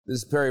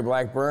This is Perry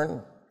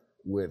Blackburn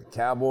with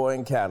Cowboy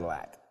and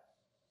Cadillac.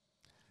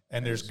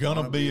 And there's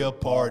gonna be a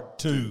part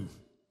 2.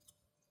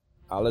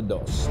 A la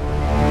dos.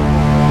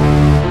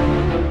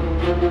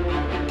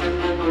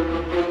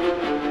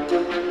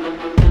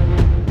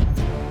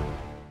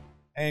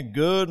 And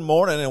good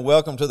morning and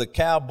welcome to the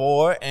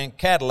Cowboy and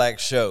Cadillac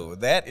Show.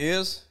 That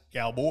is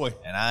Cowboy.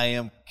 And I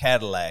am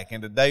Cadillac.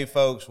 And today,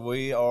 folks,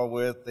 we are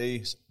with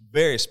a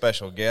very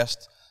special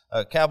guest.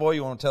 Cowboy,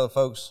 you want to tell the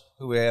folks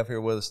who we have here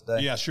with us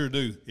today? Yeah, I sure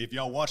do. If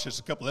y'all watched this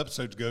a couple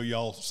episodes ago,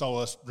 y'all saw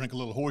us drink a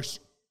little horse.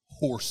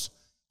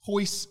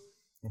 We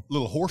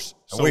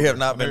have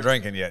not been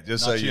drinking yet,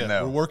 just so you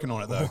know. We're working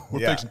on it, though.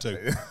 We're fixing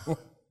to.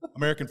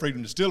 American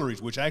Freedom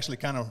Distilleries, which actually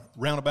kind of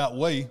roundabout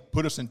way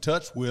put us in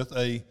touch with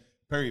a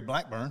Perry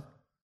Blackburn,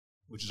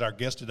 which is our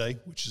guest today,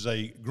 which is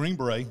a Green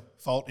Beret,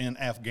 fought in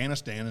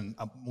Afghanistan. And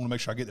I want to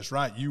make sure I get this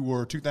right. You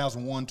were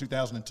 2001,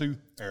 2002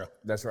 era.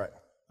 That's right.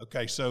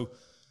 Okay, so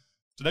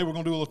today we're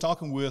going to do a little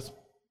talking with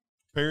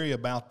Perry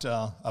about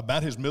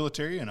his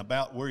military and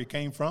about where he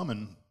came from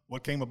and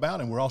what came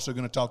about, and we're also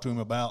going to talk to him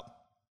about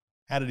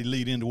how did he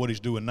lead into what he's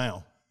doing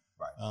now.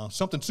 Right.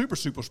 Something super,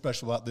 super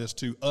special about this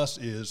to us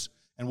is,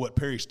 and what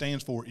Perry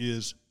stands for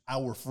is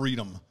our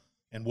freedom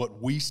and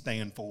what we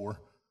stand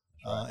for,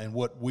 and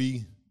what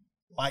we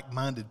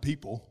like-minded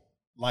people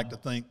like to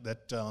think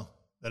that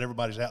that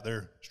everybody's out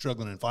there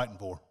struggling and fighting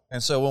for.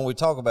 And so when we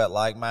talk about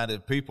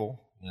like-minded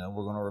people, you know,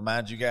 we're going to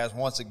remind you guys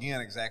once again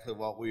exactly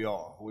what we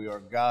are. We are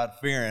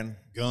God-fearing,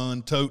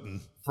 gun-toting,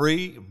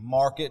 free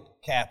market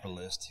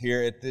capitalists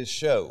here at this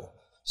show.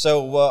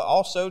 So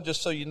also,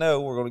 just so you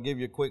know, we're going to give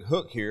you a quick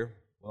hook here.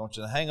 We want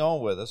you to hang on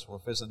with us. We're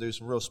fixing to do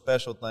some real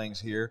special things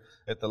here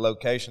at the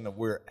location that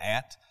we're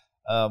at.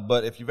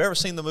 But if you've ever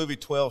seen the movie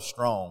 12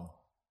 Strong,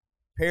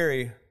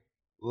 Perry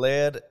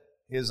led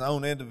his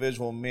own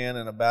individual men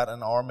in about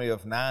an army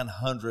of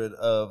 900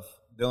 of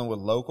dealing with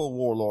local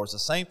warlords. The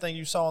same thing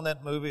you saw in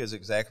that movie is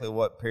exactly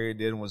what Perry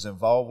did and was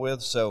involved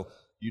with, so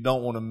you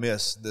don't want to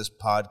miss this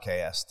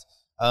podcast.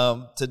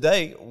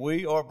 Today,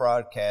 we are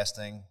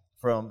broadcasting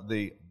from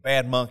the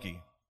Bad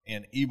Monkey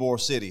in Ybor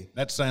City.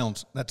 That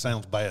sounds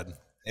bad.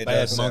 It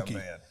Bad does Monkey.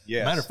 Sound bad.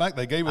 Yes. Matter of fact,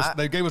 they gave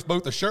us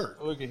both a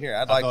shirt. Look at here.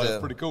 I'd I like thought to. it was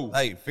pretty cool.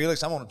 Hey,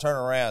 Felix, I'm going to turn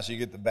around so you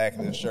get the back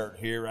of this shirt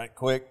here right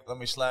quick. Let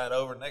me slide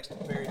over next to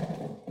Perry.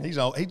 He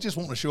just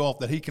wanting to show off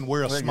that he can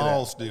wear a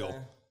small still.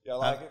 Y'all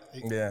like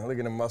it? Yeah, look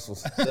at the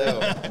muscles.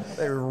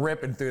 They were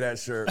ripping through that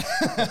shirt.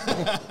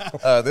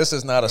 This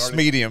is not a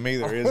medium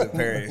either, is it,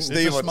 Perry?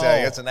 Steve will small. tell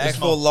you. It's an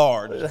actual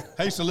large.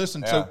 Hey, so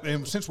listen,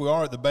 since we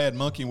are at the Bad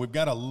Monkey, and we've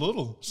got a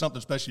little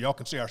something special. Y'all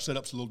can see our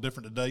setup's a little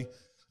different today,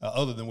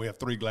 other than we have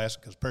 3 glasses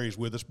because Perry's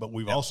with us, but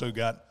we've also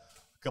got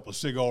a couple of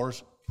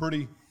cigars,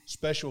 pretty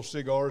special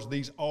cigars.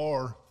 These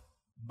are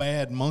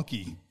Bad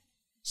Monkey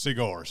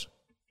cigars.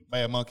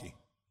 Bad Monkey.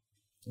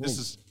 This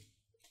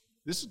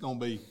is going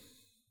to be...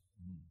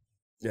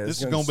 Yeah,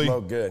 this is going to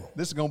smoke good.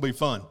 This is going to be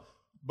fun.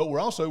 But we're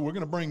going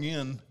to bring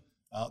in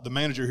the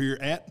manager here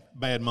at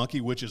Bad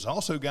Monkey, which has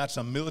also got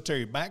some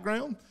military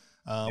background,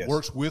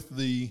 works with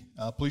the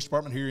police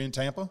department here in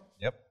Tampa.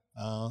 Yep.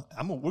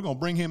 We're going to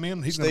bring him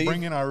in. He's going to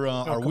bring in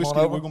our whiskey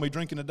that we're going to be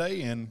drinking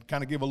today and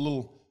kind of give a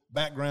little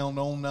background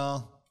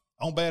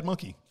on Bad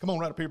Monkey. Come on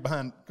right up here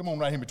behind. Come on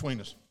right in between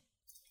us.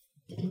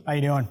 How you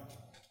doing?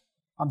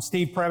 I'm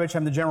Steve Previch.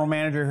 I'm the general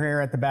manager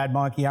here at the Bad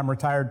Monkey. I'm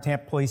retired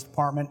Tampa Police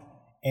Department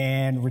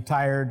and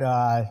retired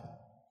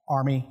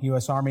Army,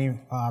 U.S. Army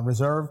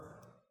Reserve.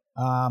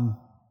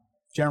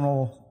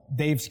 General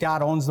Dave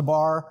Scott owns the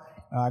bar.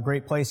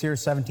 Great place here,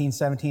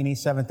 1717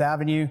 East 7th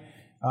Avenue.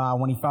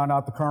 When he found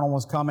out the colonel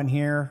was coming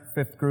here,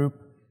 5th Group,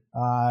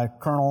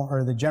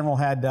 the general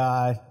had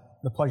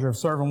the pleasure of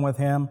serving with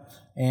him,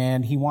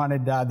 and he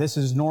wanted, this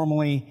is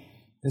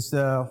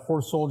the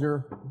Horse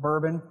Soldier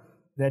bourbon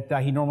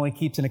that he normally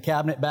keeps in a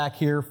cabinet back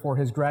here for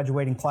his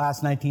graduating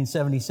class,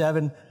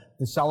 1977.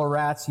 The Cellar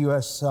Rats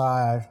U.S.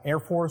 Air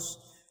Force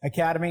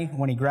Academy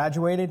when he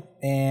graduated,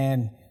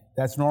 and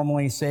that's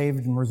normally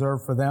saved and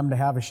reserved for them to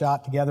have a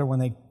shot together when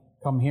they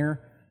come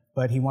here.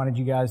 But he wanted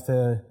you guys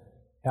to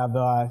have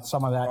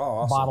some of that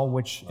bottle,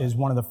 which is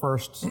one of the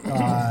first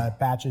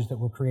batches that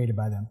were created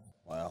by them.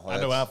 Wow, I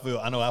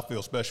know I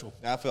feel special.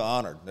 I feel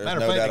honored. There's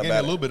Matter of fact, it gave me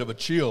a little bit of a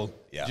chill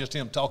just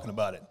him talking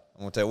about it.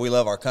 I'm going to tell you, we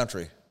love our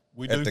country.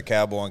 We at do. The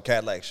Cowboy and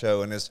Cadillac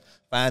Show, and this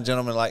fine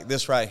gentleman like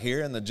this right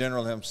here, and the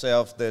general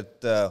himself,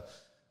 that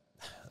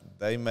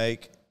they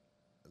make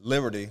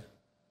liberty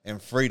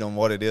and freedom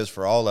what it is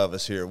for all of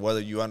us here,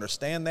 whether you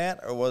understand that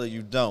or whether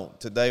you don't.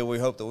 Today, we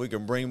hope that we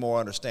can bring more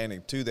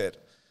understanding to that,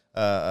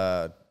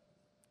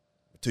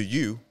 to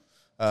you,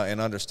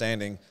 and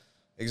understanding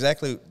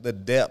exactly the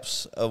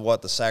depths of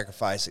what the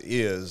sacrifice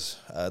is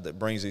that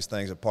brings these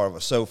things a part of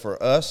us. So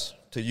for us,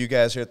 to you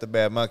guys here at the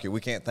Bad Monkey,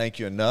 we can't thank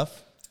you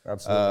enough.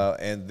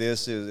 Absolutely. And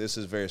this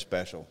is very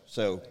special.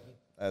 So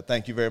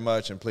thank you very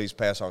much, and please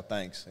pass our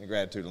thanks and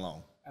gratitude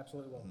along.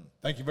 Absolutely will.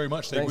 Thank you very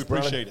much, Steve. Thanks, We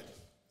appreciate it.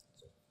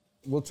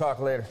 We'll talk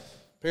later.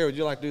 Perry, would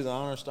you like to do the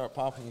honor, start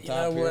popping the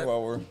top here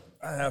while we're...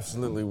 I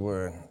absolutely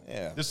would.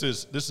 Yeah. This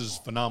is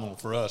phenomenal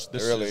for us.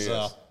 This really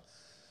is.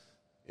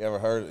 You ever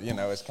heard,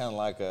 it's kind of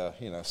like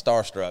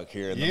starstruck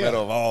here in the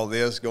middle of all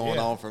this going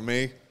on for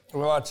me.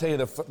 Well, I'll tell you,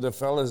 the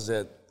fellas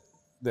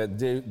that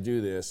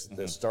do this,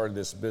 that started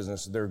this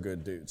business, they're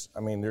good dudes.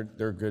 I mean,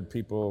 they're good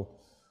people.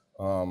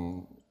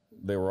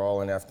 They were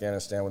all in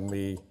Afghanistan with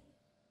me,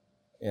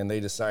 and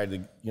they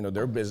decided,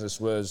 their business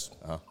was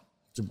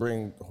to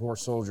bring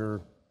Horse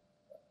Soldier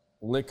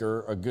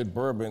liquor, a good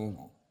bourbon,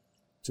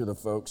 to the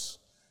folks,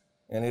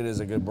 and it is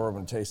a good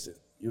bourbon. Taste it.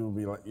 You'll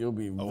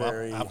be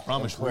very I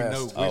promise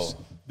impressed. we know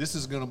this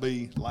is going to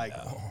be like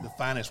the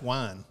finest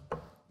wine.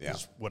 Yeah.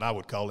 Is what I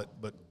would call it,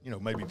 but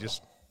maybe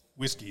just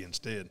whiskey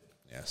instead.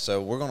 Yeah.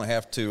 So we're going to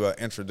have to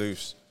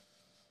introduce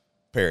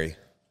Perry.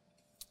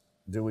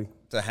 Do we?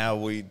 To how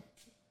we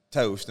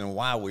toast and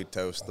why we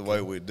toast the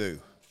way we do.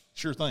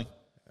 Sure thing.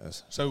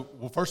 Yes. So,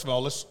 well, first of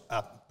all,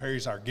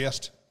 Perry's our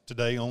guest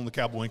today on the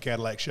Cowboy and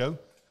Cadillac Show.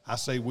 I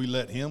say we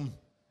let him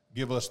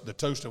give us the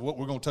toast of what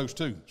we're going to toast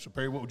to. So,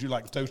 Perry, what would you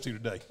like to toast to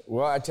today?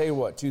 Well, I tell you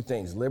what, 2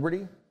 things: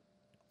 liberty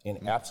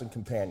and absent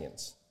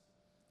companions.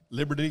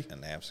 Liberty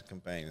and absent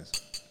companions.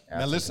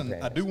 Now, listen,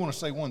 I do want to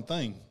say one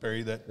thing,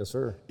 Perry, that yes,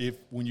 sir.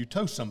 When you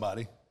toast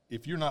somebody,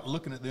 if you're not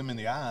looking at them in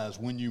the eyes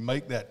when you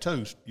make that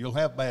toast, you'll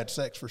have bad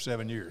sex for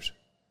 7 years.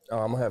 Oh,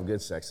 I'm going to have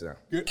good sex now.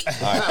 Good. All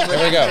right,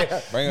 there we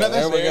go.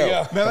 There we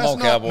go. Come on,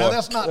 cowboy. Now,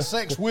 that's not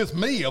sex with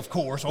me, of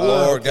course.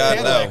 Or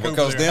God, no,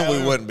 because then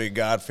we wouldn't be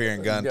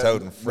God-fearing,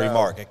 gun-toting, free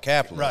market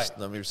capitalists. Right.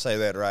 Let me say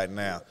that right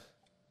now.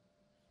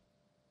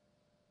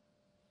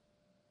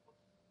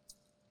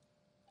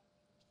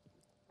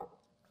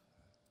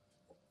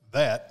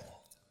 That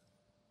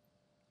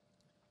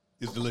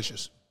is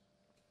delicious.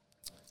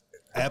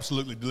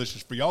 Absolutely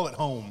delicious. For y'all at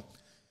home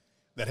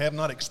that have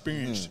not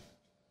experienced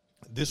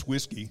this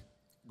whiskey,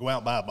 go out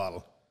and buy a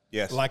bottle.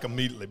 Yes. Like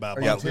immediately buy a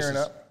bottle. Are you tearing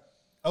up?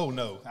 Oh,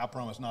 no. I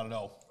promise not at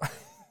all.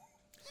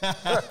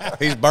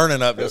 He's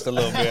burning up just a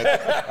little bit.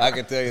 I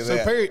can tell you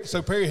that.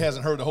 So Perry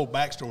hasn't heard the whole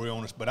backstory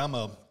on us, but I'm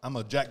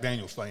a Jack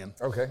Daniels fan.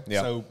 Okay.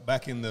 Yeah. So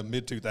back in the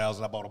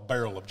mid-2000s, I bought a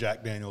barrel of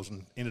Jack Daniels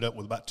and ended up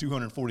with about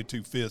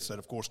 242 fifths that,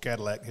 of course,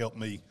 Cadillac helped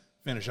me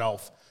finish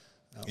off.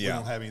 We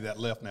don't have any of that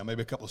left now.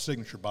 Maybe a couple of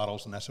signature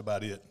bottles, and that's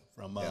about it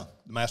from the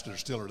master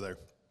distiller there.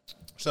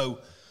 So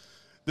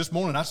this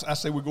morning, I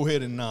say we go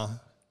ahead and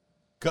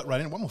cut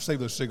right in. I'm going to save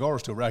those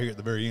cigars till right here at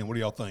the very end. What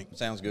do y'all think?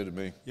 Sounds good to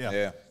me.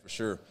 Yeah, for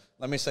sure.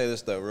 Let me say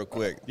this, though, real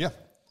quick. Yeah.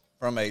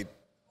 From a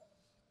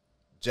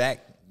Jack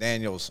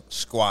Daniels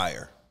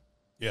Squire.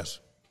 Yes.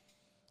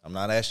 I'm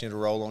not asking you to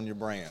roll on your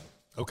brand.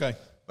 Okay.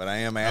 But I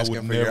am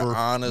asking for your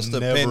honest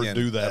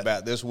opinion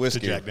about this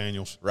whiskey. Jack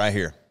Daniels. Right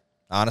here.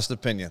 Honest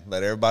opinion.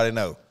 Let everybody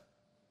know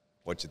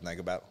what you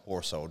think about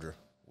Horse Soldier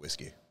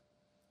whiskey.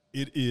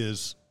 It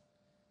is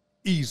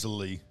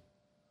easily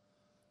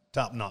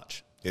top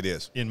notch. It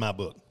is. In my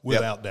book,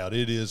 without doubt.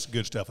 It is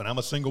good stuff. And I'm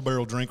a single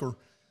barrel drinker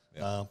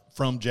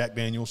from Jack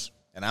Daniels.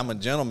 And I'm a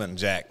gentleman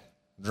Jack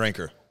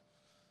drinker.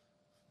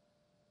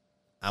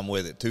 I'm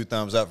with it. 2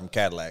 thumbs up from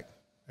Cadillac.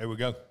 There we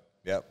go.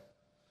 Yep.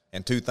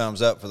 And 2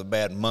 thumbs up for the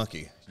Bad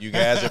Monkey. You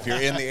guys, if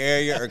you're in the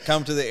area or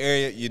come to the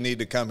area, you need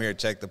to come here and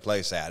check the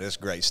place out. It's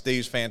great.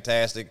 Steve's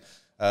fantastic.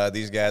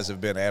 These guys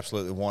have been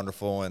absolutely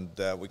wonderful, and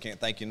we can't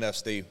thank you enough,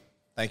 Steve.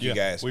 Thank you,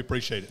 guys. We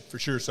appreciate it for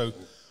sure. So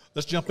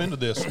let's jump into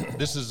this.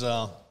 This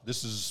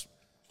is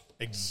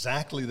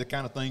exactly the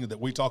kind of thing that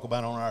we talk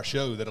about on our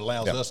show that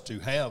allows us to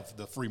have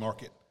the free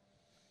market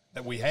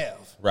that we have.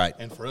 Right.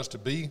 And for us to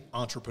be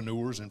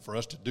entrepreneurs and for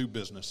us to do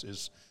business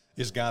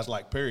is guys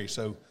like Perry.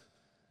 So,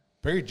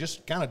 Perry,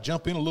 just kind of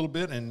jump in a little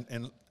bit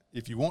and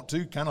if you want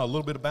to, kind of a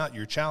little bit about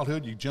your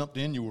childhood. You jumped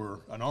in. You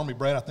were an Army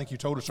brat, I think you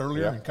told us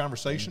earlier in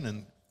conversation,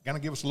 and kind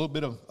of give us a little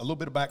bit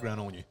of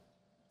background on you.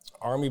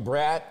 Army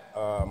brat.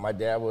 My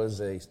dad was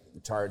a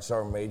retired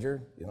sergeant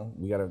major.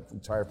 We got a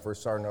retired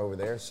first sergeant over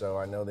there, so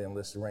I know the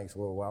enlisted ranks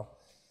real well.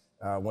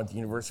 Went to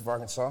University of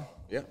Arkansas.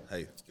 Yeah.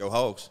 Hey, go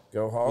Hogs.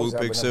 Go Hogs. Woo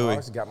Pig Suey.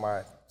 Got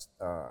my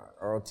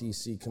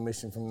ROTC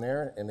commission from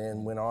there, and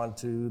then went on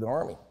to the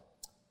Army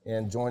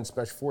and joined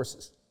Special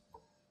Forces.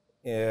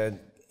 And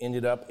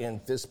ended up in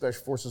 5th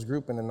Special Forces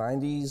Group in the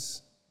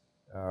 90s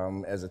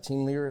as a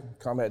team leader,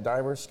 combat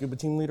diver, scuba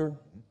team leader.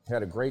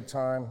 Had a great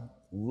time.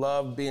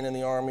 Loved being in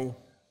the Army.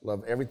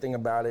 Love everything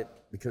about it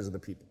because of the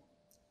people.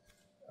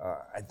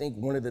 I think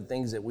one of the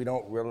things that we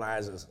don't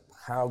realize is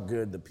how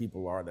good the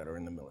people are that are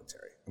in the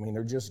military. I mean,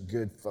 they're just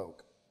good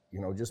folk.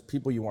 Just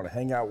people you want to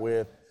hang out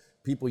with,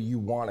 people you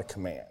want to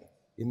command.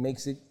 It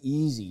makes it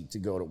easy to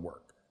go to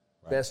work.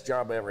 Right. Best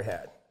job I ever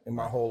had in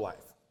my whole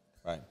life.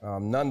 Right.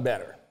 None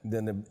better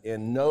than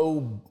and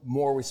no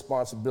more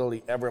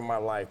responsibility ever in my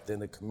life than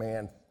to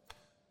command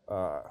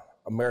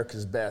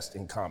America's best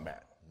in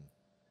combat.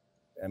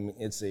 I mean,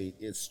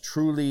 it's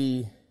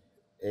truly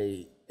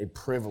a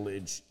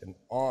privilege, an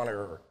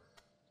honor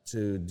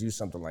to do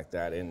something like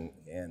that,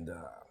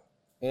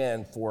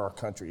 and for our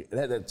country. And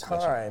at the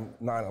time,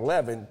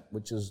 9/11,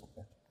 which is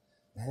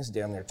that's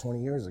damn near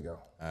 20 years ago.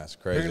 That's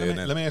crazy. Perry,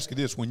 let me ask you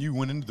this: when you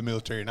went into the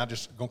military, and I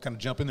just gonna kind of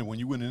jump in there, when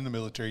you went in the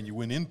military and you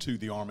went into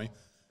the Army,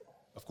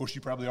 Of course,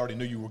 you probably already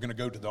knew you were going to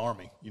go to the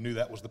Army. You knew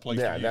that was the place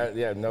Yeah, for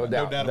you. no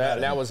doubt.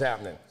 That was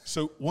happening.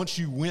 So once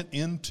you went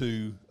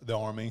into the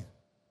Army,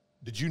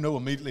 did you know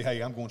immediately,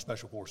 hey, I'm going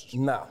Special Forces?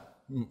 No.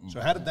 So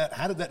how did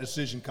that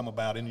decision come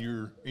about in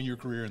your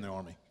career in the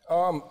Army?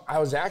 I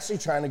was actually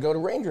trying to go to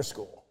Ranger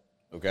School.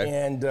 Okay.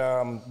 And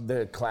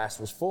the class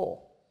was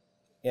full.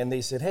 And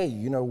they said, hey,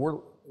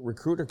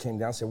 recruiter came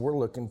down and said, we're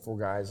looking for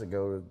guys that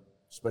go to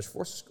Special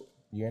Forces School.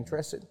 You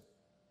interested?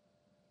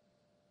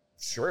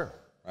 Sure.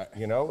 Right.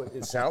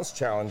 It sounds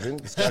challenging.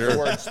 It's got the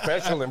word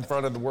special in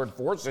front of the word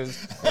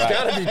forces. It's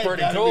got to be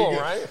pretty cool,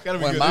 right?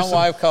 When my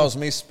wife calls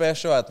me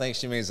special, I think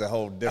she means a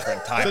whole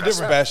different type of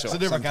special. It's a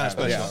different kind of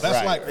special. Yeah,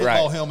 That's like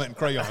football helmet and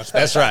crayon special.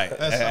 That's right.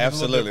 That's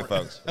Absolutely,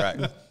 folks.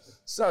 Right.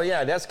 So,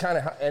 yeah, that's kind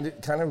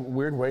of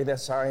weird way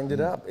that's how I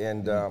ended up.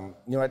 And,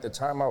 at the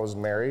time I was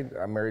married.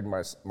 I married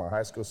my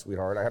high school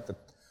sweetheart. I have to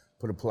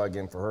put a plug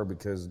in for her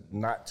because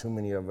not too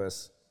many of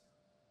us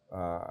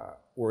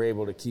were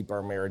able to keep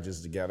our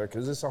marriages together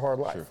because it's a hard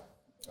life.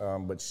 Sure.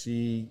 But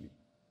she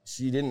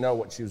didn't know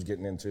what she was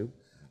getting into,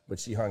 but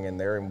she hung in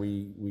there, and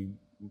we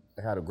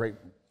had a great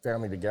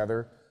family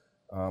together.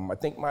 I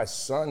think my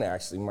son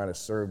actually might have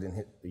served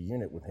in the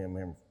unit with him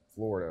in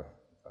Florida.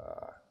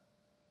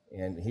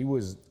 And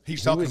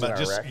he's talking about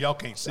just, y'all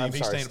can't see him.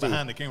 He's standing Steve.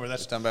 behind the camera.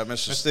 That's talking about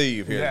Mr.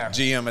 Steve here, Yeah.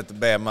 GM at the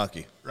Bad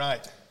Monkey.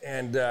 Right.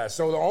 And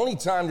so the only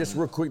time, just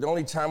real quick,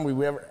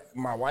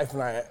 my wife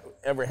and I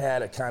ever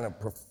had a kind of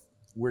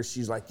where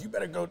she's like, you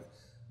better go.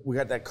 We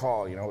got that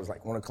call, it was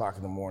like 1 o'clock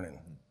in the morning,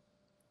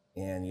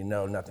 and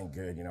nothing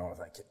good. I was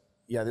like,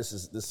 yeah, this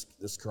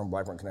is Colonel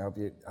Blackburn. Can I help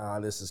you?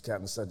 This is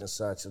Captain such and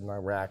such in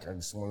Iraq. I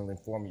just want to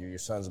inform you, your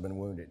son's been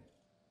wounded.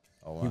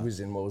 Oh, wow. He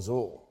was in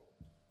Mosul.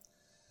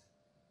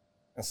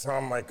 And so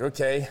I'm like,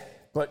 okay,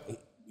 but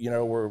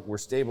we're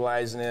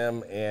stabilizing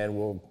him, and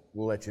we'll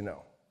let you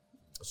know.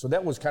 So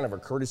that was kind of a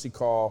courtesy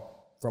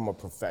call from a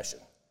profession,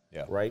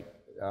 right?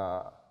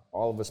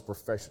 All of us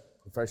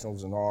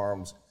professionals in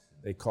arms.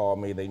 They called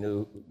me. They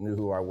knew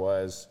who I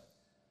was,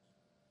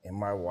 and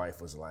my wife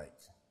was like,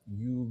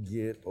 "You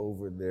get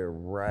over there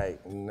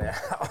right now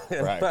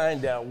and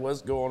find out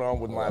what's going on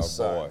with my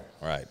son." Boy.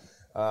 Right.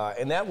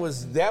 And that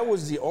was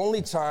the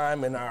only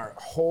time in our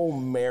whole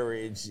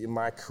marriage, in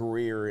my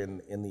career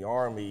in the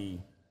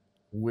Army,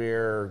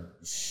 where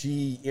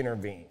she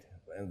intervened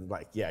and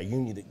like, yeah, you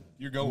need to.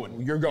 You're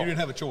going. You're going. You didn't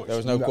have a choice. There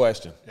was no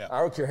question. Yeah. I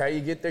don't care how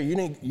you get there. You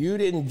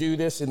didn't do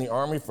this in the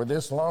Army for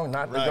this long,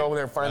 not to go over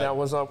there and find out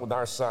what's up with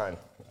our son.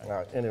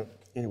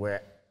 Anyway,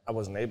 I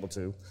wasn't able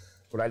to.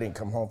 But I didn't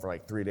come home for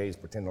like 3 days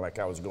pretending like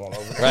I was going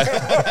over. Right.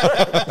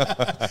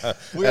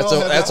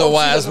 That's a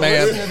wise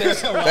man.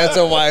 That's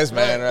a wise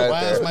man right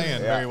wise there.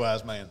 Man, very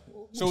wise man.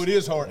 So it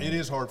is hard. It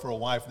is hard for a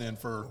wife then,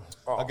 for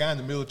a guy in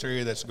the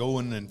military that's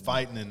going and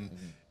fighting. And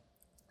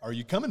are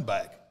you coming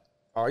back?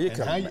 Are you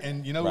coming back?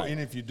 And and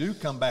if you do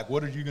come back,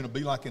 what are you going to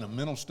be like in a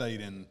mental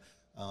state and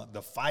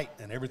the fight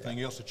and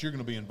everything else that you're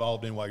going to be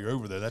involved in while you're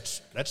over there?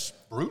 That's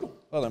brutal.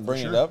 Well, and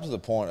bring it up to the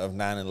point of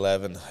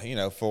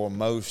 9/11. For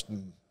most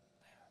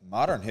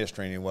modern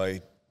history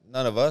anyway,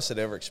 none of us had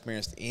ever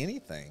experienced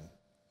anything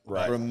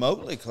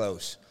remotely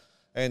close.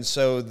 And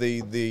so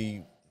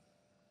the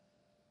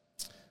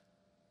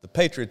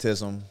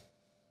patriotism,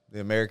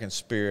 the American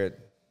spirit,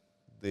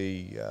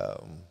 the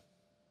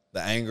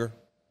anger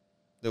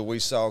that we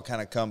saw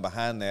kind of come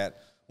behind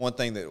that. One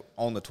thing that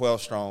on the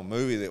 12 Strong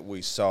movie that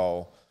we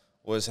saw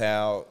was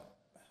how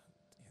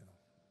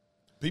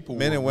people,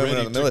 men and women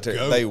in the military,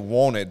 they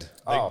wanted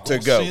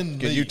to go. Can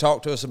you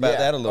talk to us about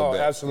that a little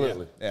bit?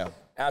 Absolutely. Yeah.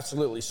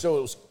 Absolutely.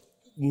 So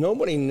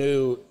nobody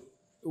knew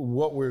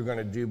what we were going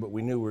to do, but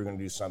we knew we were going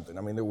to do something.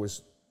 I mean, there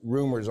was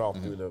rumors all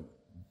through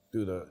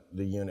the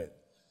unit.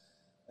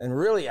 And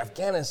really,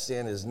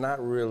 Afghanistan is not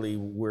really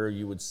where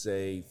you would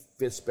say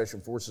 5th Special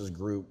Forces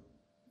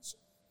Group's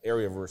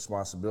area of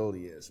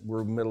responsibility is.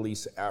 We're Middle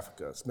East,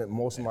 Africa. Spent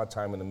most of my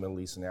time in the Middle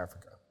East and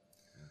Africa.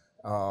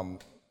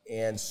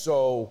 And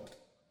so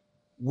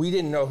we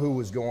didn't know who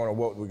was going or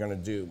what we were going to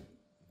do.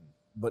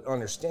 But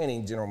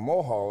understanding General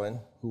Mulholland,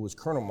 who was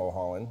Colonel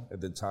Mulholland at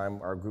the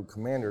time, our group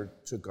commander,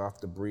 took off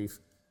to brief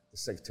the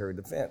Secretary of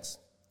Defense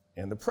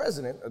and the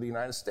President of the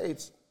United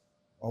States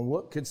on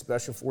what could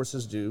Special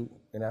Forces do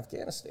in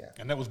Afghanistan.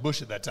 And that was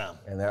Bush at that time.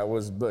 And that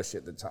was Bush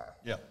at the time.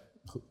 Yeah.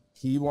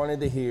 He wanted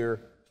to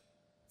hear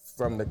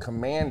from the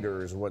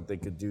commanders what they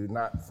could do,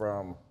 not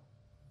from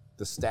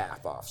the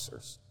staff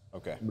officers.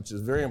 Okay. Which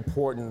is very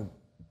important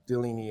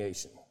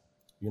delineation.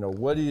 I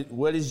want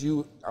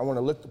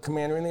to look the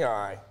commander in the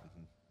eye.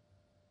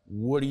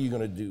 What are you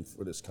going to do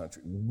for this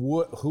country?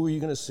 Who are you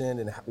going to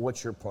send, and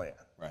what's your plan?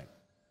 Right.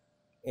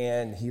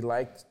 And he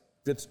liked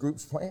 5th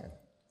Group's plan.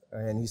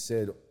 And he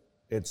said,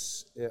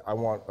 I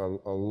want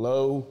a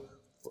low,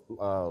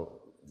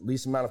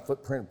 least amount of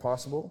footprint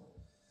possible.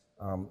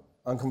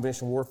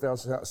 Unconventional warfare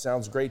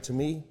sounds great to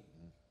me.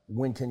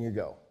 When can you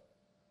go?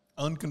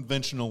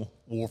 Unconventional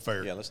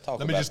warfare. Yeah, let's talk about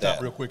that. Let me just stop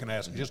real quick and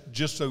ask,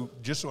 just so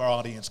our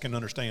audience can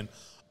understand,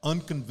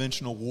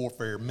 unconventional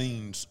warfare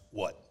means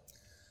what?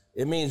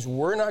 It means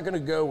we're not going to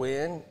go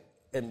in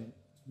and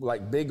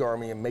like big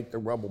army and make the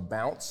rubble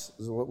bounce,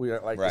 is what we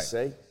like to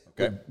say.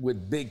 Okay.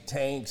 With big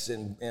tanks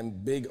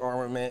and big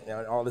armament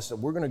and all this stuff.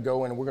 We're going to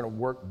go in and we're going to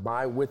work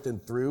by, with,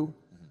 and through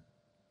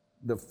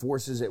the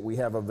forces that we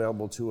have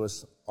available to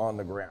us on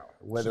the ground.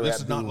 Whether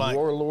that be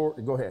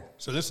warlord, go ahead.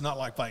 So this is not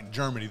like fighting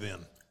Germany then?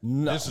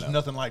 No. This is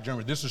nothing like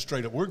Germany. This is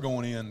straight up. We're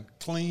going in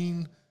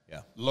clean,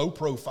 low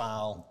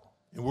profile,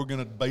 and we're going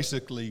to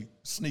basically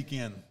sneak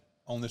in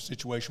on this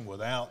situation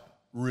without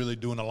really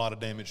doing a lot of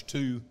damage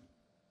to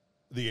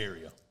the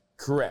area.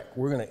 Correct.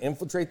 We're going to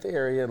infiltrate the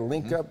area,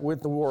 link up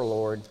with the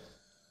warlord,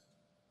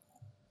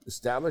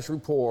 establish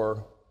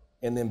rapport,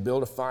 and then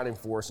build a fighting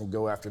force and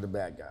go after the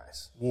bad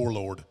guys.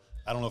 Warlord.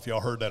 I don't know if y'all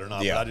heard that or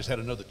not, but I just had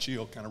another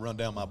chill kind of run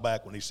down my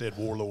back when he said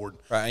warlord.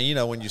 Right, and you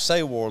know, when you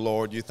say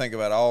warlord, you think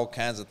about all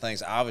kinds of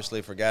things,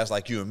 obviously for guys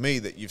like you and me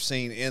that you've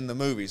seen in the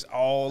movies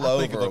all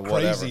over. Think of a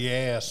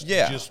crazy-ass,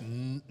 just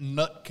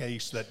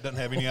nutcase that doesn't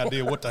have any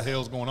idea what the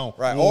hell's going on.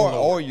 Right,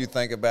 or you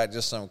think about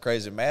just some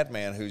crazy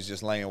madman who's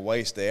just laying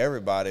waste to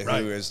everybody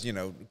who is, you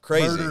know,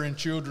 crazy. Murdering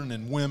children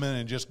and women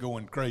and just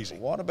going crazy.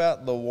 What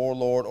about the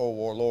warlord or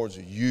warlords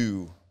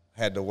you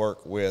had to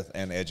work with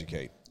and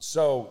educate?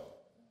 So,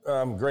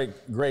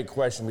 great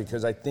question,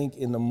 because I think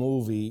in the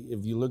movie,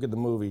 if you look at the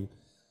movie,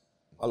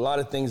 a lot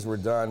of things were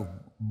done,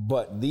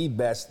 but the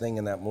best thing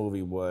in that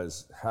movie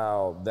was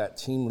how that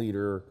team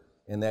leader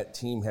and that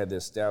team had to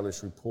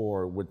establish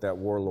rapport with that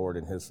warlord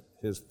and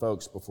his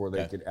folks before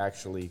they could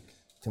actually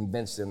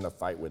convince them to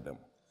fight with them.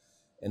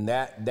 And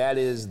that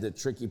is the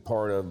tricky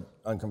part of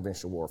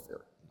unconventional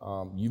warfare.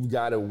 You've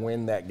got to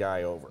win that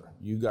guy over.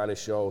 You got to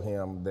show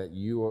him that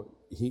you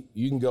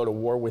can go to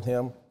war with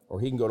him, or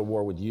he can go to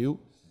war with you.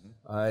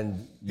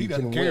 And he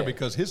doesn't care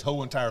because his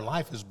whole entire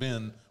life has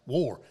been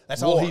war.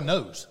 That's all he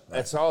knows. Right?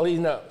 That's all he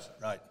knows.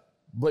 Right.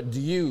 But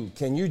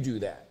can you do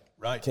that?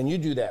 Right. Can you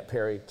do that,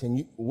 Perry? Can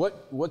you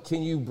what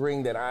can you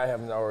bring that I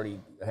haven't already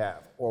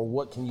have? Or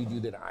what can you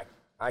do that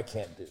I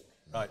can't do?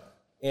 Right.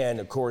 And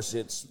of course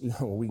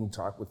we can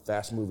talk with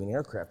fast moving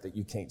aircraft that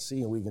you can't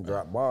see, and we can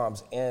drop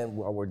bombs, and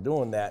while we're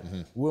doing that,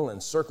 we'll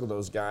encircle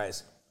those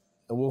guys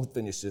and we'll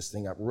finish this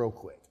thing up real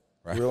quick.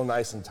 Real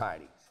nice and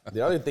tidy.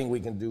 The other thing we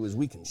can do is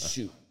we can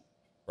shoot.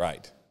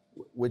 Right.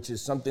 Which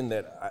is something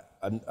that,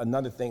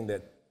 another thing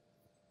that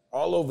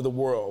all over the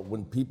world,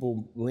 when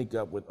people link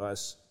up with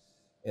us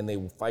and they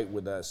fight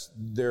with us,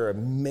 they're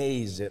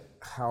amazed at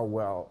how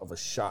well of a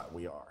shot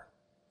we are.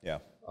 Yeah.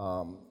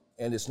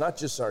 And it's not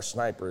just our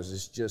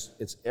snipers,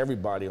 it's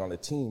everybody on the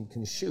team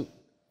can shoot.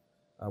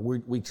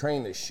 We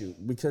train to shoot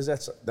because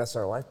that's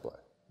our lifeblood.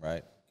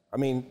 Right. I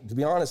mean, to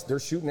be honest, they're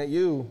shooting at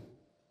you.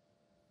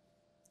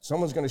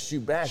 Someone's going to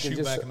shoot back.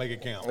 Shoot back and make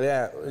it count.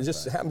 Yeah, it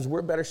just happens we're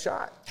a better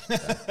shot.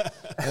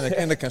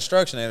 In the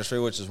construction industry,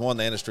 which is one of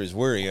the industries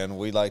we're in,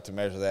 we like to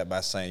measure that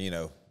by saying,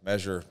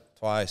 measure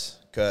twice,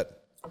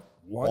 cut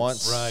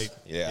once. Right.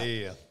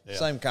 Yeah.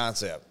 Same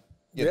concept.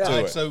 Get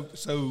to it.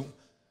 So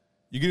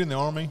you get in the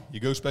Army, you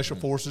go Special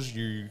Forces,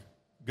 you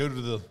go to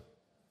the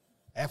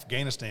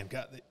Afghanistan,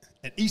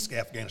 East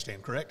Afghanistan,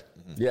 correct?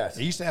 Yes.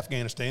 East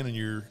Afghanistan, and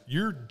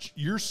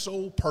your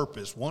sole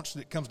purpose, once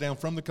it comes down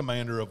from the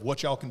commander of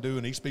what y'all can do,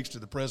 and he speaks to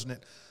the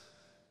president,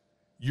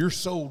 your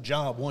sole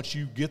job once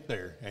you get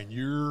there and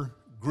your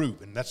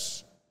group, and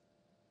that's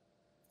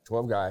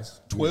 12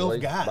 guys.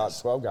 12 guys. About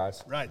 12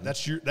 guys. Right.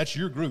 That's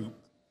your group.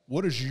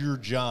 What is your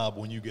job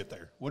when you get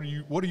there? What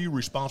are you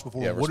responsible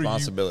for? Yeah,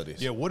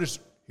 responsibilities.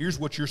 Here's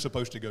what you're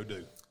supposed to go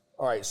do.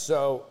 All right,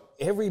 so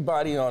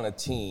everybody on a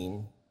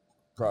team,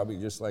 probably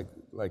just like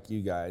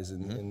you guys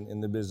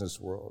in the business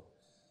world,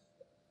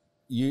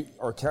 you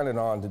are counted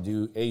on to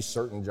do a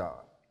certain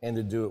job and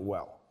to do it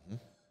well,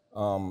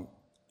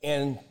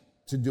 and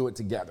to do it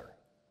together,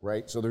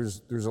 right? So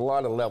there's a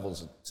lot of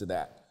levels to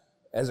that.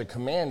 As a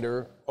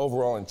commander,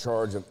 overall in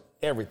charge of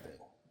everything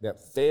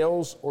that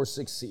fails or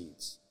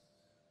succeeds.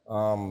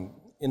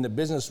 In the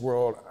business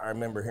world, I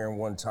remember hearing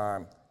one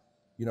time,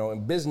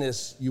 in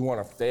business, you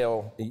want to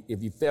fail.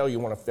 If you fail, you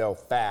want to fail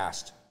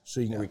fast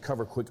so you can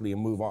recover quickly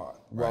and move on.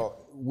 Right. Well,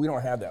 we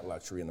don't have that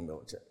luxury in the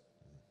military.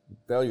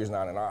 Failure is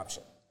not an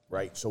option,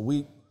 right? So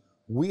we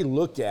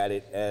look at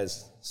it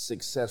as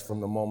success from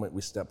the moment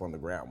we step on the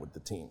ground with the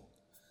team.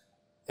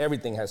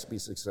 Everything has to be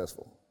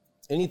successful.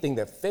 Anything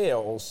that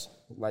fails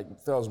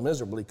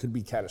miserably, could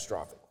be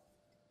catastrophic.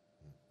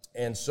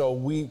 And so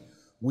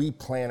we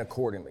plan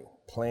accordingly,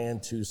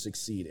 plan to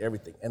succeed,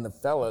 everything. And the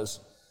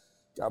fellas,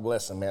 God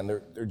bless them, man,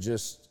 they're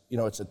just,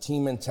 it's a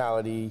team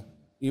mentality.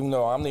 Even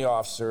though I'm the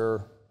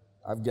officer,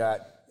 I've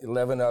got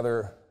 11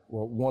 other,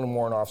 one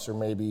warrant officer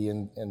maybe,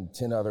 and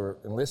 10 other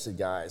enlisted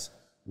guys.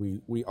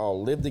 We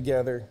all live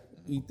together,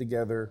 eat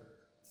together,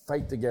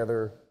 fight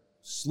together,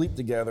 sleep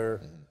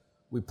together.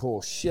 We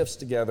pull shifts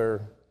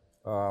together.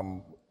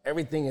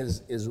 Everything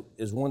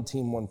is one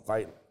team, one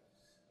fight,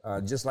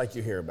 just like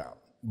you hear about.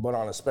 But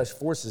on a Special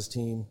Forces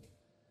team,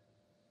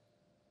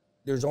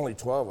 there's only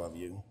 12 of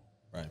you.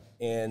 Right.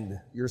 And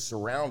you're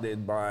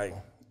surrounded by, in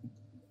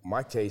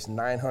my case,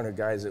 900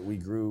 guys that we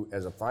grew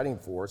as a fighting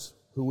force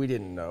who we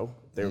didn't know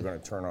they were going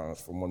to turn on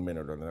us from one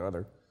minute or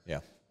another. Yeah.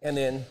 And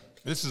then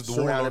This is the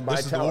surrounded warlord. by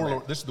This is the Taliban.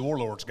 warlord. This is the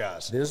warlords,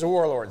 guys. This is the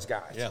warlords,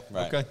 guys. Yeah.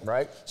 Right. Okay.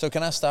 Right? So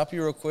can I stop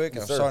you real quick?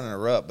 I'm sir. sorry to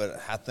interrupt, but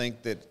I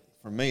think that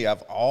for me,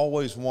 I've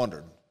always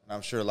wondered, and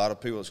I'm sure a lot of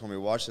people that's going to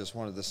be watching this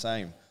wondered the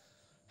same.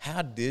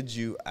 How did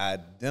you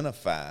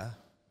identify,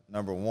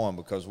 number one,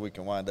 because we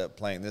can wind up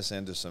playing this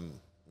into some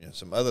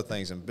other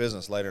things in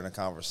business later in the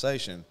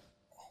conversation,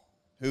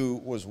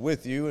 who was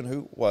with you and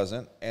who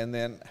wasn't, and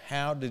then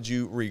how did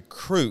you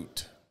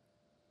recruit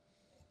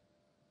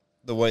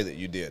the way that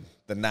you did,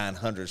 the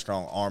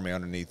 900-strong Army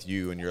underneath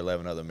you and your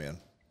 11 other men?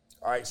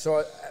 All right,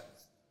 so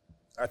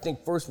I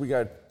think first we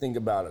got to think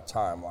about a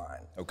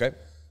timeline. Okay.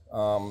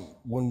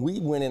 When we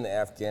went into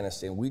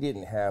Afghanistan, we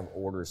didn't have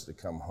orders to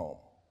come home,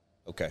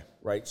 Okay.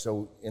 right?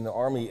 So in the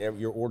Army,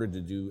 you're ordered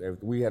to do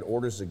everything. We had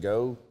orders to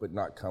go, but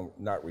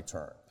not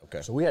return.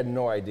 Okay. So we had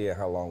no idea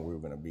how long we were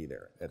going to be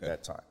there at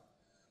that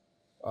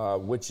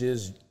time, which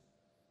is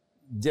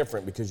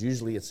different because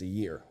usually it's a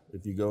year.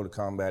 If you go to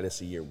combat,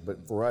 it's a year.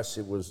 But for us,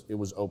 it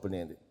was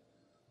open-ended.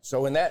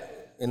 So in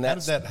that, How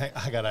did that?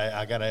 I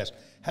gotta ask.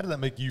 How did that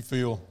make you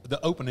feel? The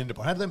open-ended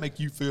part. How did that make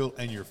you feel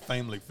and your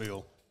family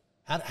feel?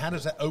 How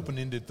does that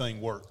open-ended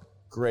thing work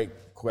great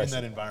question.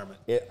 in that environment?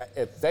 It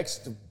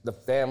affects the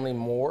family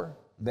more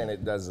than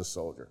it does the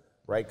soldier,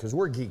 right? Because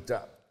we're geeked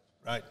up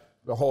Right.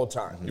 the whole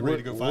time. You ready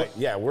to go fight?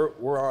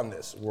 We're on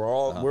this. We're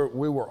all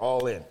we were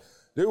all in.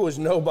 There was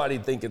nobody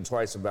thinking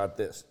twice about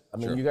this. I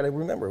mean, you got to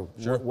remember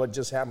what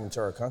just happened to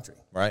our country,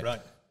 Right.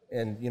 Right.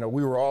 and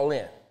we were all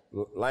in.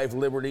 Life,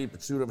 liberty,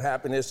 pursuit of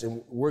happiness,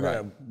 and we're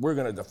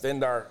gonna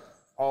defend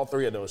all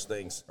three of those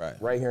things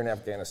right here in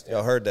Afghanistan.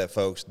 Y'all heard that,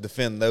 folks.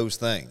 Defend those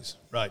things.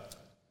 Right.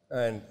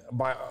 And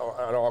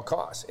at all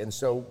costs. And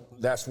so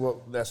that's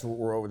what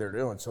we're over there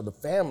doing. So the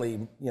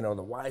family, the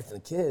wife and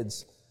the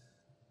kids,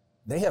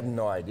 they have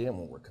no idea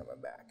when we're coming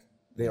back.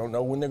 They don't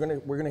know when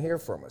we're gonna hear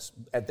from us.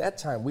 At that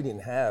time, we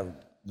didn't have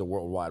the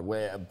World Wide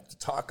Web to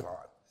talk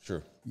on.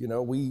 Sure.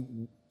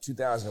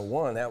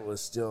 2001, that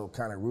was still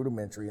kind of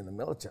rudimentary in the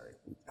military.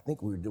 I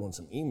think we were doing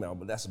some email,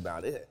 but that's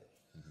about it.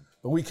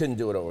 But we couldn't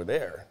do it over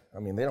there. I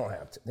mean, they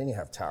didn't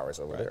have towers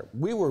over there.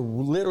 We were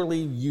literally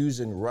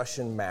using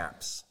Russian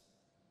maps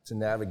to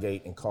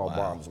navigate and call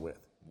bombs with.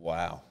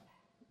 Wow.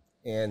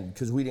 And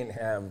because we didn't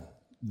have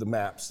the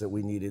maps that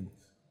we needed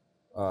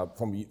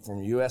from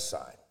the U.S.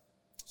 side.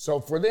 So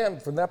for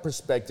them, from that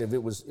perspective,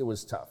 it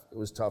was tough. It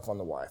was tough on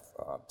the wife,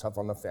 tough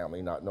on the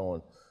family, not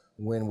knowing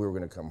when we were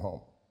going to come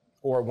home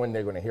or when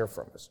they're going to hear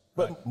from us.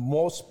 But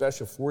most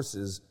Special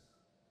Forces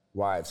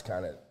wives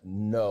kind of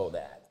know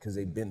that because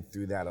they've been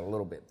through that a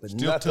little bit. But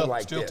Still nothing tough.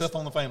 like Still this. tough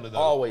on the family, though.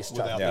 Always tough.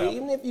 without doubt.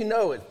 Even if you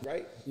know it,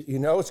 right? You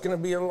know it's going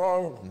to be a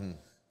long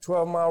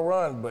 12-mile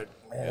run, but,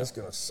 man, it's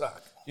going to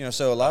suck.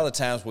 So a lot of the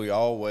times we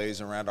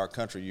always, around our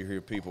country, you hear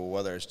people,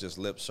 whether it's just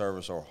lip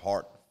service or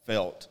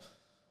heartfelt,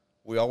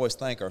 we always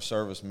thank our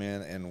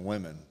servicemen and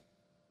women.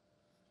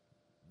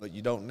 But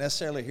you don't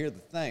necessarily hear the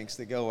thanks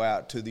that go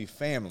out to the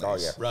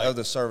families of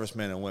the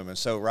servicemen and women.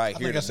 So I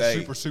think that's today, a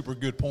super, super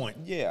good point.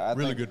 Yeah, I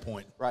really think good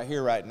point. Right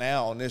here, right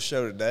now, on this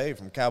show today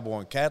from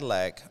Cowboy and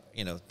Cadillac,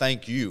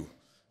 thank you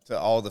to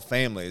all the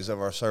families of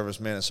our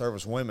servicemen and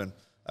servicewomen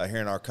here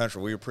in our country.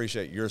 We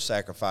appreciate your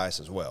sacrifice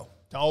as well.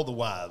 To all the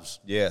wives.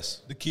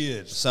 Yes. The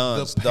kids.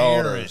 Sons, the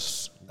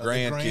parents, daughters,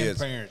 grandkids. The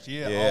grandparents.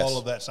 Yeah, Yes. all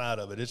of that side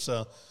of it. It's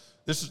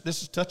this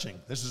is touching.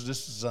 This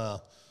is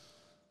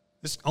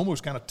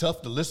almost kind of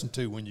tough to listen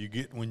to when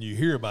you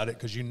hear about it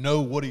because you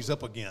know what he's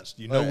up against.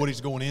 You know what he's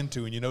going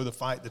into, and you know the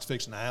fight that's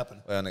fixing to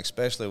happen. Well, and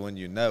especially when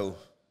you know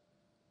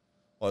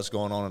what's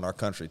going on in our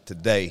country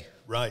today.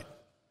 Right.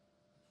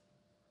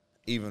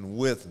 Even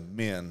with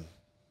men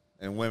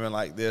and women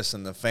like this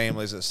and the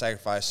families that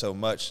sacrifice so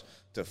much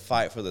to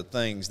fight for the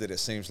things that it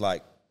seems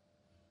like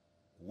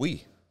the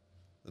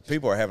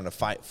people are having to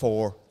fight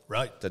for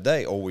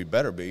today, or we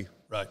better be.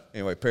 Right.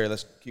 Anyway, Perry,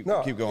 let's keep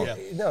going. Yeah.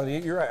 No,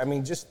 you're right. I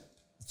mean, just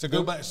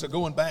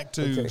going back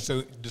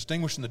to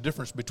distinguishing the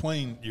difference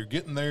between you're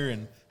getting there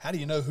and how do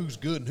you know who's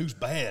good and who's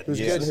bad? Who's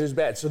good and who's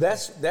bad. So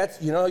that's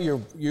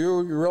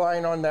you're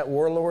relying on that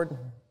warlord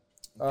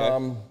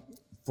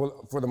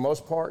for the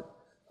most part.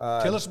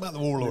 Tell us about the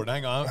warlord.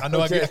 Hang on. I know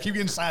I keep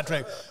getting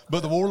sidetracked, but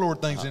the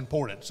warlord thing's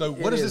important. So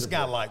what is this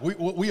guy like?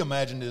 What we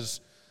imagine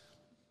is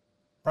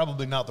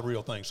probably not the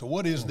real thing. So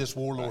what is this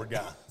warlord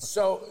guy?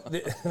 So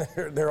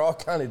they're all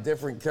kind of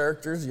different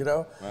characters,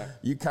 Right.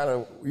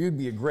 You'd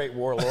be a great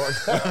warlord,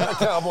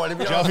 cowboy. To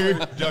be Did y'all hear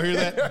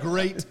that?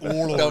 Great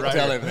warlord. Don't right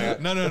tell here. him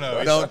that.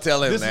 No. Don't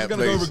tell him that. This is going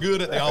to go over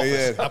good at the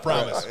office. Yeah. I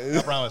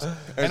promise.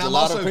 There's a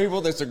lot of people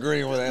that's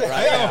agreeing with that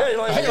right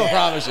now. I can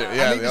promise you.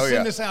 I need to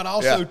send this out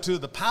also to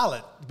the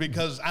pilot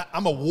because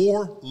I'm a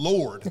war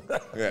lord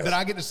that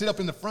I get to sit up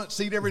in the front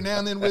seat every now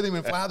and then with him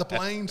and fly the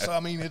plane. So, I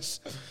mean,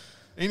 it's...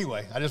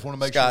 Anyway, I just want to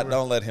make Scott, sure.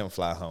 don't let him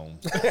fly home.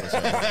 Okay.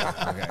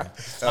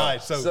 All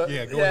right, go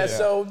ahead.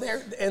 So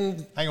there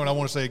and hang on, I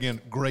want to say again,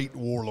 great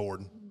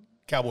warlord,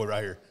 cowboy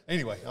right here.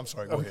 Anyway, I'm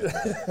sorry. Go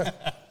ahead.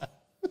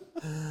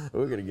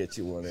 we're gonna get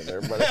you one in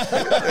there, but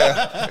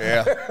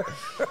yeah.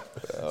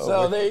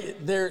 so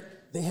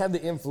They have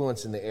the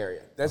influence in the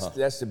area.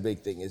 That's the big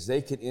thing, is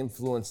they could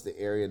influence the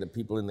area, the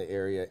people in the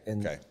area.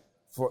 And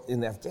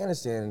in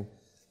Afghanistan,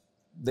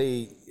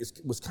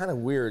 it was kind of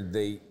weird.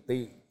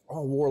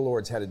 All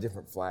warlords had a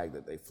different flag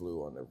that they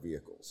flew on their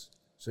vehicles.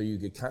 So you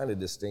could kind of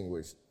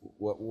distinguish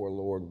what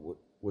warlord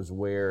was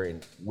where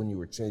and when you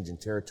were changing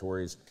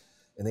territories.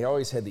 And they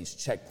always had these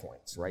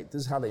checkpoints, right?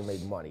 This is how they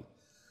made money.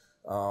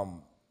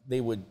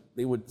 They would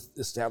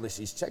establish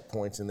these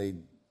checkpoints,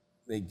 and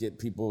they'd get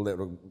people that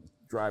were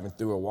driving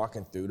through or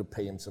walking through to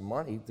pay them some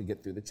money to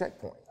get through the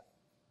checkpoint.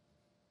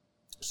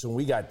 So when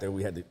we got there,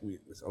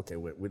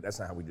 that's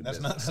not how we do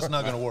business. That's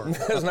not going to work.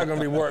 That's not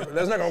going to work.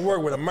 That's not going to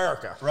work with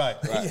America. Right.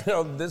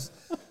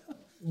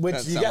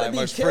 Which you got to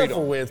be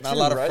careful with. Not a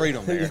lot of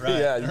freedom there.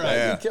 Yeah, you got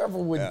to be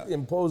careful with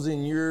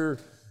imposing your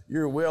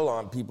will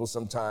on people.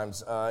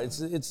 Sometimes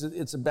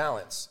it's a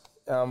balance.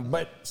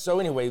 But so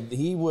anyway,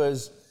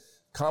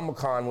 Kamal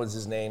Khan was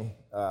his name,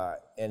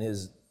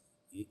 and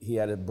he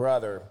had a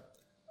brother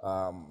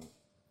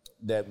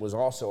that was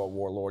also a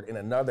warlord in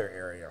another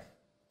area.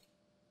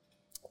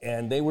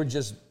 And they were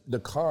just the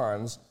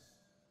Khans.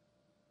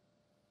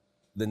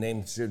 The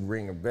name should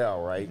ring a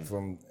bell, right?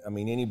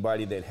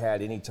 Anybody that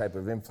had any type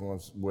of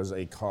influence was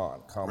a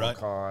Khan. Kamal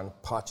Khan,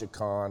 Pacha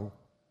Khan,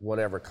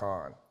 whatever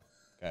Khan.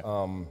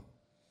 Okay.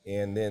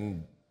 And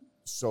then,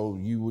 so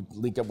you would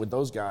link up with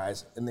those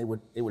guys, and they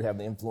would have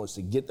the influence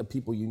to get the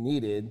people you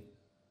needed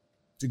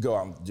to go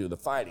out and do the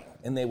fighting.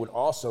 And they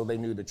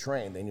knew the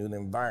terrain, they knew the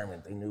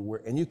environment, they knew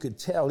where, and you could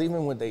tell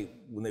even when they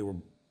were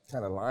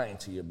kind of lying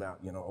to you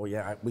about,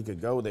 we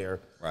could go there.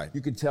 Right.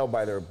 You could tell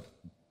by their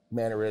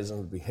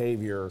mannerisms,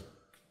 behavior,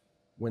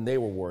 when they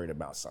were worried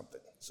about something.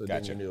 So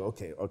then you knew,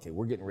 okay,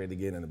 we're getting ready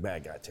to get in the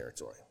bad guy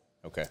territory.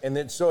 Okay. And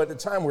then, so at the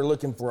time, we're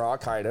looking for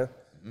Al-Qaeda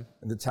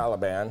and the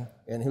Taliban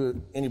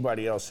and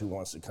anybody else who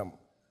wants to come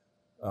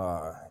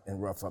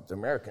and rough up the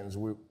Americans.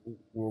 We're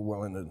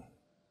willing to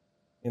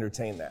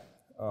entertain that.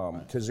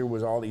 Because there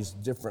was all these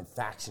different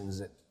factions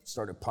that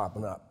started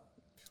popping up.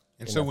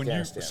 And so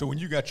when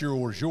you got your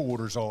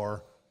orders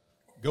are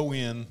go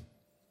in,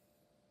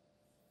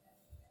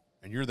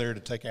 and you're there to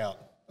take out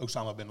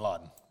Osama bin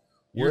Laden.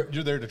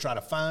 You're there to try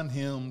to find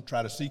him,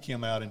 try to seek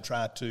him out, and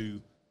try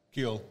to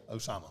kill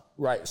Osama.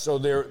 Right. So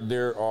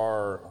there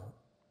are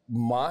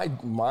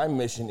my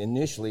mission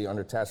initially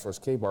under Task Force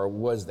K-Bar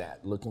was that,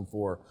 looking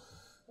for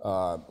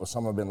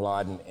Osama bin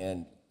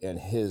Laden and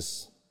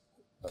his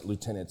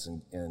lieutenants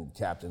and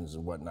captains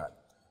and whatnot.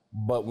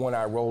 But when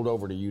I rolled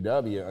over to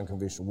UW,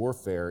 unconventional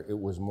warfare, it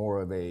was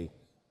more of a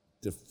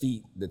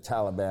defeat the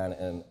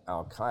Taliban and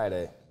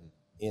Al-Qaeda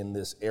in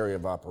this area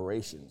of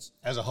operations.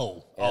 As a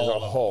whole.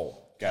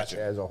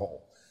 Gotcha. As a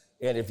whole.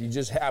 And if you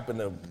just happen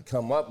to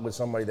come up with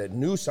somebody that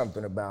knew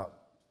something about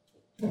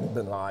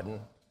bin Laden,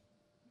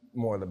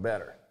 more the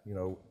better.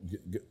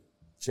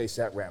 Chase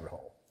that rabbit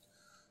hole.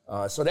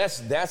 So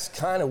that's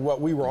kind of what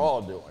we were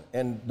all doing.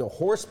 And the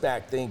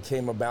horseback thing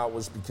came about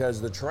was because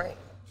of the train.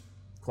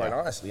 Quite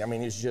honestly,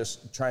 it's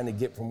just trying to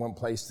get from one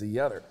place to the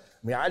other.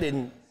 I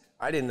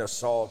didn't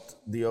assault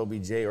the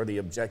OBJ or the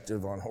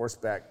objective on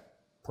horseback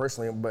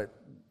personally, but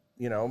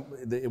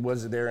it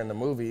was there in the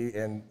movie,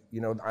 and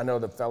I know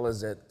the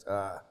fellas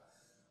that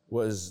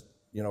was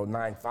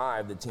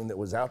 9-5, the team that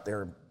was out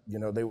there,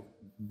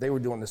 they were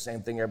doing the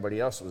same thing everybody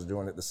else was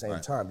doing at the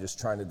same time, just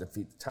trying to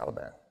defeat the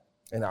Taliban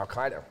and Al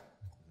Qaeda.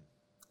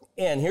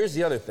 And here's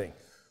the other thing: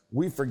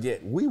 we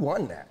forget we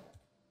won that.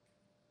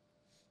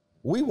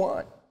 We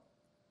won.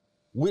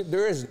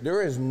 There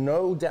is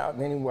no doubt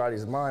in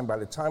anybody's mind, by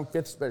the time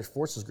 5th Special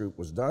Forces Group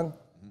was done,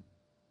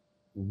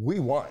 we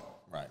won.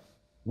 Right.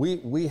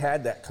 We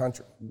had that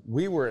country.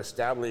 We were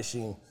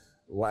establishing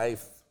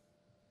life,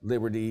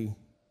 liberty,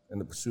 and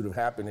the pursuit of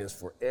happiness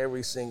for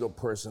every single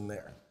person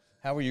there.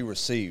 How were you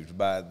received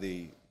by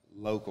the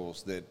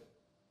locals that...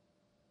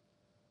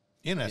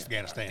 In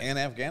Afghanistan? In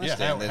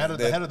Afghanistan. Yeah, how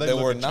did they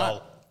look were at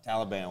not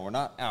Taliban, were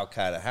not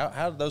Al-Qaeda.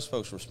 How did those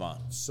folks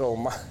respond? So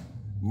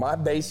my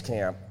base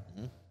camp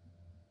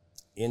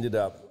ended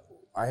up,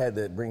 I had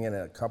to bring in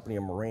a company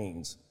of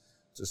Marines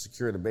to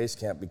secure the base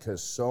camp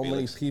because so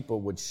many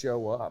people would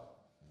show up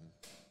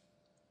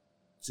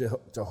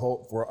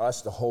for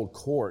us to hold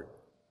court.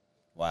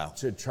 Wow.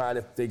 To try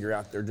to figure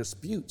out their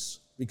disputes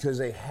because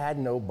they had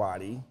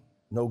nobody,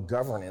 no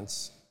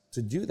governance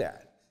to do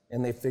that.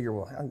 And they figure,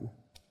 well,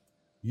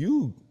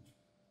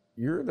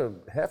 you're the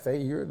Jefe,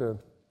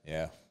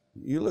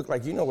 you look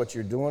like you know what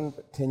you're doing.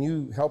 Can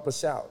you help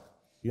us out?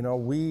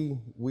 We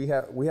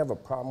have a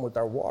problem with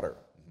our water.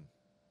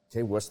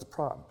 Okay, what's the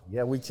problem?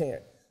 Yeah, we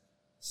can't.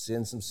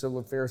 Send some civil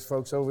affairs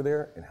folks over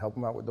there and help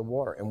them out with the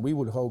water. And we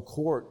would hold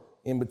court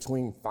in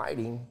between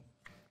fighting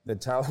the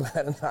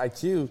Taliban and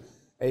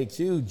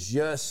AQ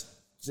just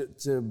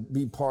to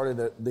be part of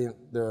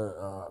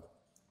the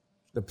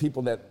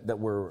people that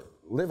we're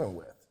living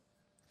with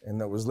and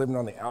that was living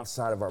on the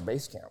outside of our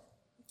base camp.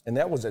 And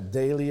that was a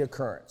daily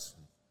occurrence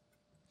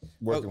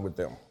working with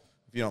them.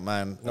 If you don't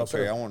mind,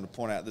 Perry, I wanted to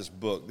point out this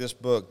book. This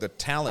book, The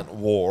Talent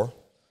War,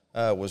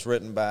 was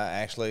written by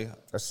actually...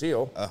 a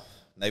SEAL.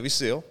 Navy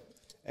SEAL.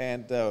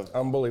 And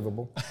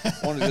Unbelievable. I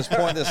want to just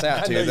point this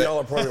out I to know you. y'all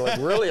are probably like,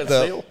 really, a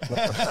seal?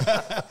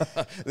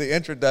 The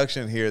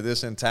introduction here,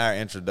 this entire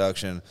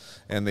introduction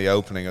and the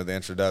opening of the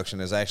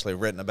introduction is actually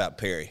written about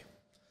Perry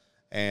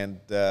and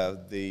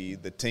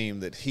the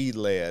team that he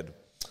led,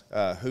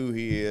 who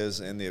he is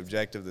and the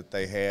objective that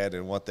they had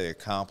and what they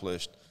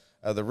accomplished.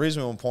 The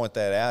reason we want to point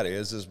that out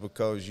is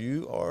because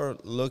you are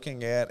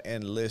looking at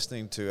and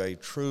listening to a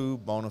true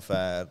bona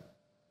fide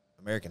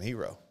American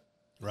hero.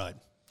 Right.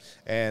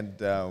 And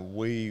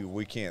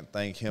we can't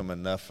thank him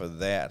enough for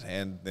that.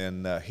 And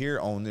then here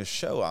on this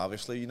show,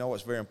 obviously, you know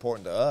what's very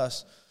important to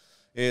us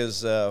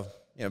is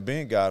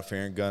being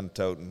God-fearing,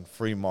 gun-toting,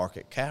 free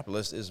market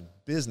capitalist is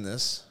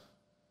business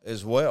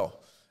as well.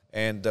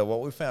 And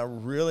what we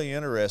found really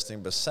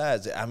interesting,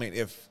 besides, I mean,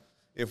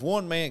 if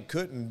one man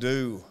couldn't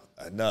do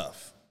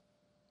enough,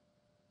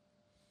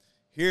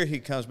 here he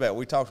comes back.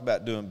 We talked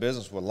about doing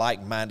business with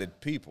like-minded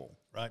people.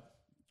 Right.